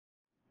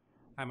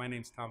Hi, my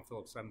name's Tom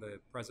Phillips. I'm the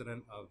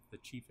president of the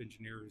Chief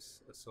Engineers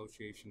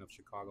Association of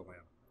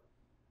Chicagoland,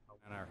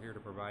 and I'm here to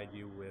provide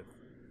you with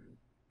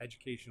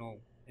educational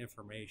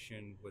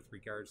information with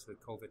regards to the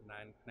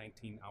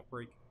COVID-19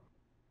 outbreak.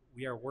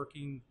 We are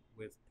working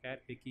with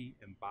Pat Hickey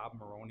and Bob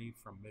Maroney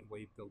from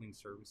Midway Building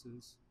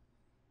Services,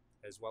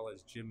 as well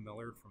as Jim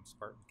Miller from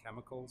Spartan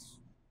Chemicals.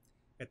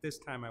 At this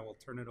time, I will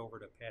turn it over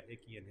to Pat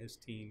Hickey and his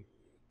team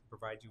to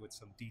provide you with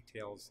some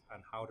details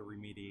on how to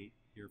remediate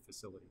your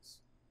facilities.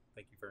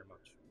 Thank you very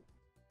much.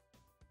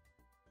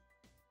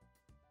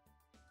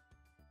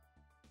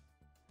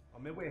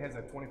 Midway has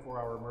a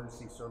 24-hour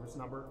emergency service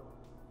number,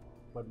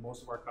 but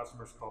most of our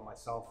customers call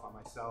myself on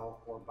my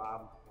cell or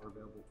Bob. We're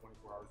available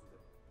 24 hours a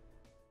day.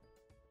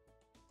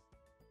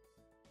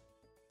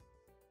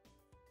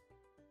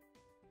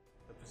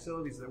 The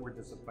facilities that we're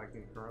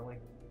disinfecting currently,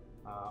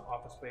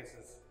 office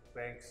spaces,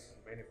 banks,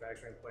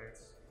 manufacturing plants,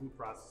 food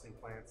processing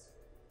plants,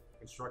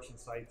 construction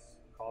sites,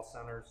 call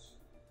centers,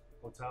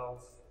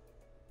 hotels,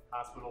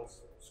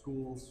 hospitals,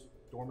 schools,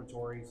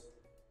 dormitories.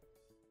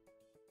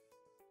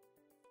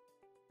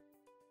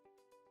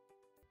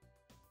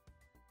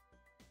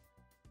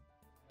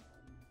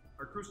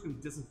 Our crews can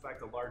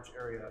disinfect a large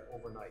area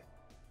overnight.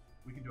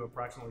 We can do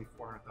approximately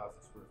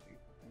 400,000 square feet.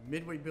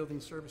 Midway Building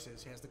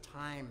Services has the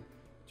time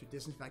to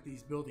disinfect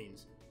these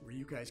buildings where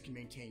you guys can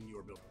maintain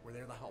your building. We're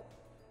there to help.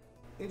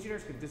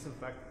 Engineers can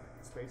disinfect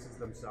spaces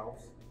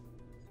themselves,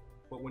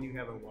 but when you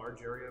have a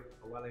large area,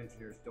 a lot of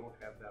engineers don't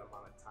have that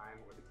amount of time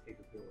or the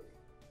capability.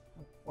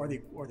 Or the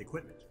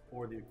equipment.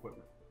 Or the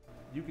equipment.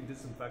 You can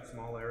disinfect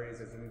small areas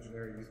as an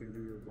engineer. You can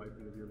do your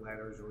wiping of your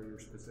ladders or your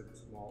specific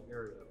small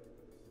area.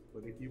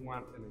 But if you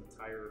want an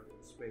entire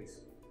space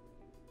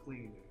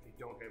clean, if you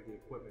don't have the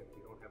equipment, if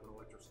you don't have an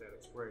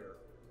electrostatic sprayer,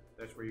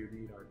 that's where you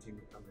need our team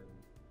to come in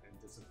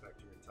and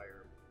disinfect your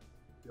entire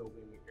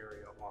building,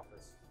 area,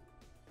 office.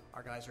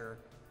 Our guys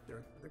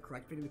they're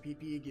correct fitting the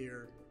PPE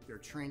gear. They're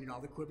trained in all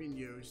the equipment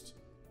used.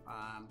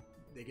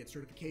 They get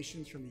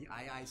certifications from the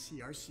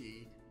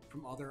IICRC,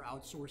 from other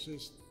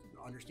outsources,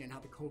 understand how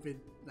the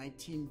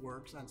COVID-19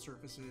 works on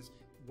surfaces,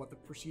 what the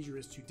procedure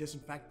is to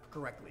disinfect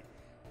correctly.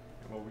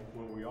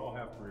 What we all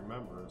have to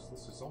remember is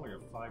this is only a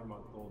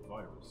 5-month-old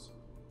virus.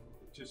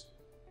 It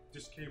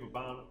just came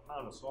upon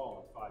us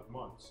all in 5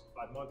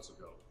 months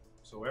ago.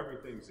 So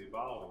everything's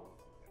evolving.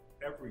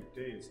 Every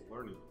day is a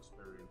learning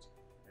experience.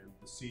 And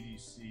the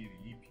CDC,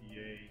 the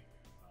EPA,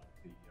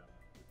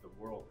 the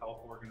World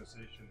Health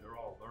Organization, they're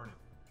all learning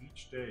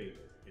each day,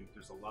 and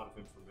there's a lot of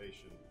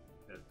information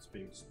that's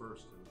being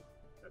dispersed, and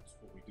that's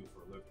what we do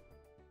for a living.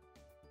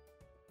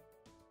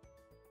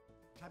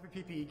 The type of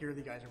PPE gear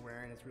the guys are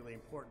wearing is really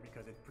important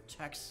because it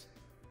protects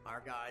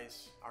our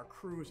guys, our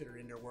crews that are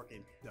in there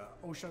working. The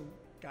OSHA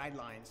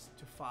guidelines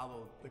to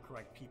follow the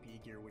correct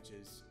PPE gear, which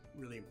is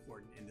really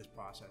important in this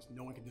process.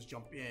 No one can just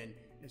jump in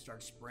and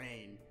start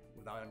spraying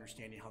without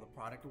understanding how the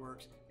product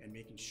works and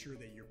making sure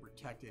that you're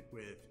protected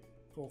with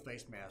full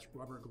face mask,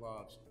 rubber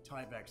gloves,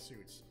 Tyvek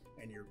suits,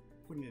 and you're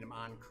putting them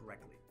on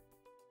correctly.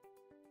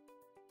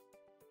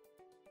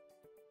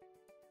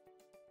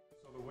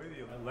 So the way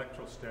the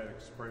electrostatic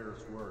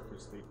sprayers work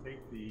is they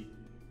take the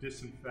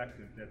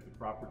disinfectant at the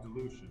proper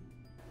dilution.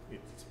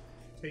 It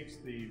takes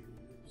the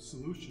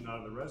solution out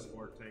of the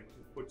reservoir tank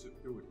and puts it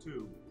through a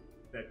tube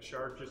that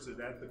charges it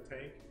at the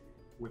tank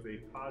with a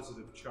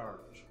positive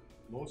charge.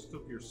 Most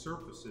of your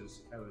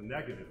surfaces have a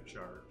negative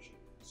charge,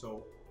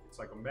 so it's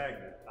like a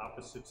magnet.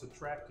 Opposites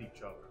attract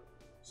each other.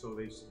 So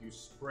you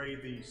spray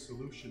the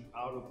solution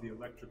out of the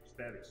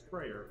electrostatic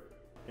sprayer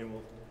and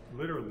will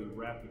literally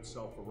wrap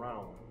itself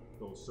around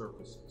those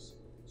surfaces.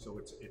 So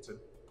it's an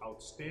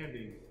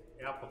outstanding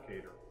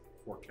applicator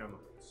for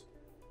chemicals.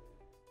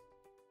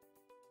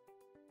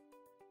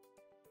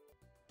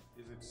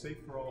 Is it safe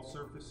for all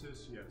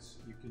surfaces? Yes.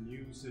 You can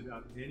use it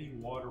on any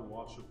water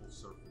washable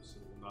surface.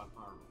 It will not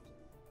harm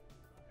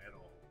it at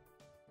all.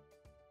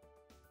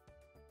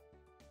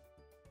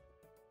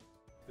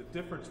 The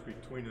difference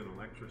between an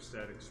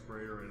electrostatic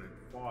sprayer and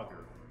a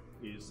fogger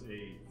is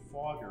a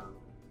fogger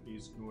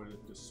is going to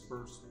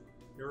disperse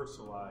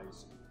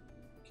aerosolize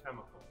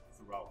chemical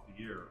throughout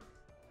the air.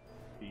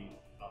 The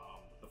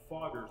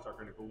foggers are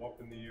going to go up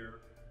in the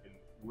air, and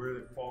where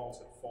it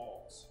falls, it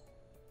falls.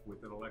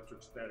 With an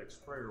electrostatic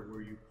sprayer,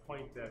 where you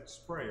point that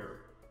sprayer,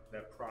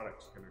 that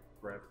product's going to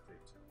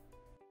gravitate to it.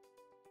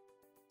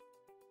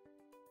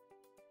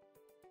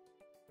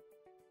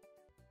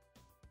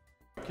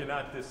 You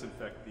cannot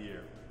disinfect the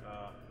air,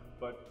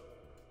 but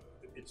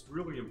it's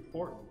really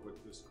important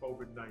with this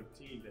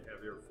COVID-19 to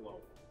have airflow,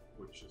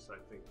 which is, I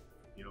think,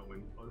 in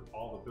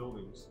all the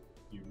buildings,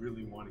 you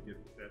really want to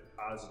get that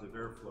positive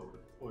airflow to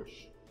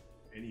push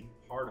any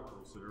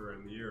particles that are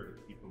in the air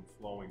to keep them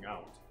flowing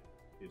out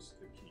is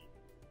the key.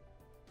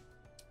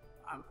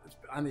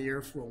 On the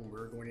airflow, when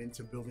we're going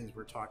into buildings,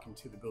 we're talking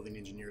to the building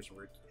engineers and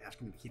we're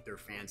asking them to keep their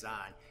fans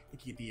on to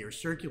keep the air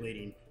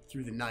circulating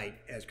through the night,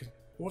 because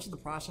most of the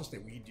process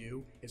that we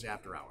do is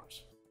after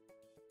hours.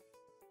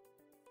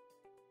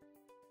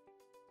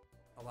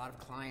 A lot of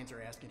clients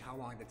are asking how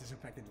long the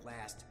disinfectant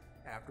lasts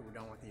after we're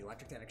done with the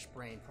electrostatic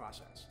spraying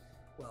process.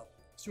 Well,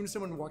 as soon as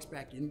someone walks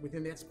back in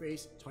within that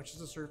space, touches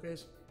the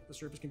surface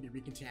can be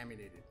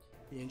recontaminated.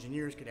 The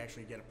engineers could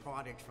actually get a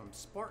product from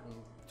Spartan,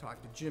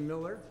 talk to Jim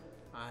Miller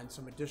on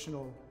some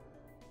additional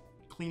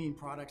cleaning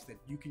products that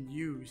you can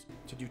use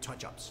to do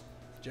touch-ups.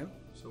 Jim?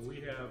 So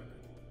we have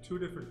two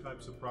different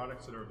types of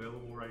products that are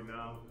available right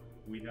now.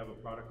 We have a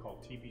product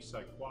called TB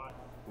Cyquat,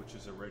 which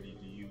is a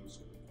ready-to-use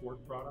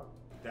quart product.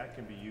 That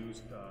can be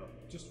used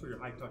just for your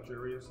high-touch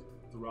areas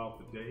throughout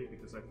the day,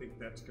 because I think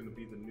that's going to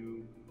be the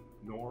new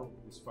norm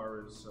as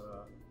far as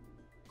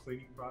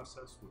cleaning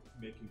process, with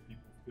making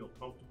people feel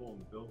comfortable in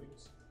the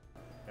buildings.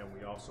 And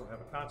we also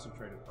have a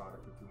concentrated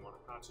product, if you want a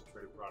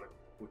concentrated product,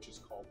 which is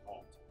called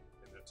Alt.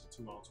 And that's a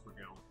 2 ounce per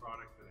gallon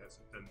product that has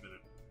a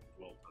 10-minute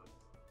dwell time.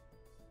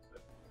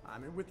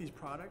 And with these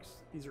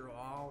products, these are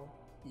all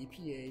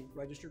EPA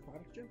registered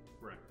products, Jim?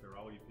 Correct, they're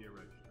all EPA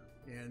registered.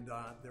 And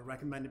they're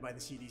recommended by the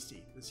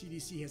CDC. The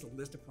CDC has a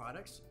list of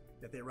products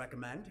that they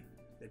recommend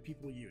that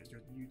people use.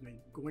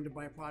 Going to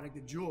buy a product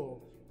at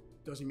Jewel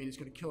doesn't mean it's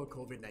going to kill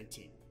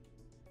COVID-19.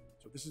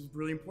 So this is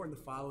really important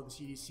to follow the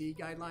CDC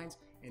guidelines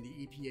and the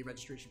EPA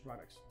registration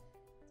products.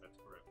 That's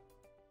correct.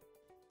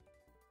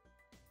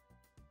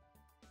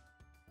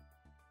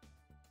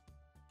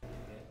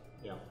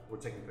 Yeah, we're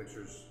taking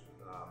pictures.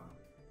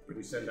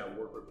 We send out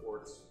work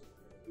reports.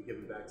 We give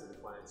them back to the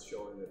clients,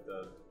 showing that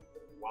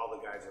while the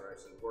guys are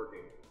actually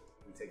working,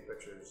 we take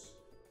pictures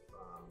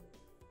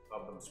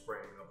of them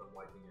spraying, of them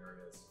wiping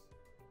areas,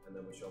 and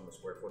then we show them the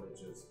square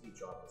footages.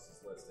 Each office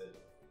is listed,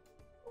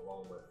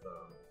 along with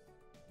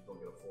you'll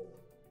get a full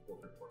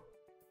work report.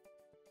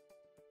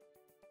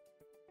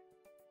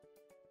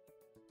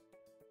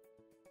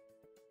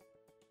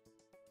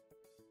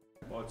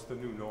 Well, it's the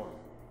new norm.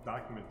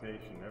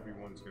 Documentation,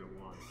 everyone's going to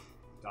want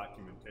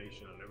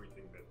documentation on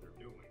everything that they're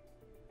doing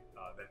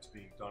that's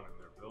being done in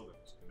their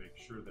buildings, to make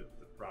sure that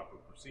the proper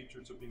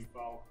procedures are being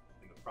followed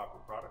and the proper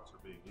products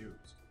are being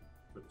used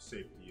for the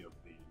safety of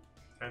the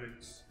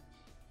tenants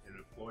and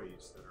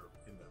employees that are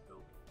in that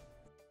building.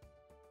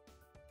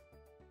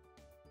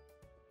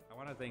 I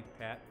want to thank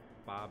Pat,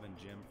 Bob, and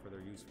Jim for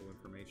their useful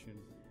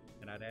information,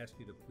 and I'd ask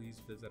you to please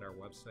visit our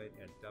website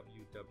at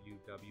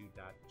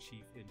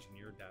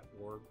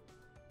www.chiefengineer.org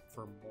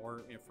for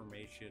more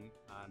information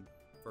on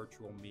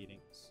virtual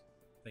meetings.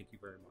 Thank you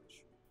very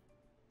much.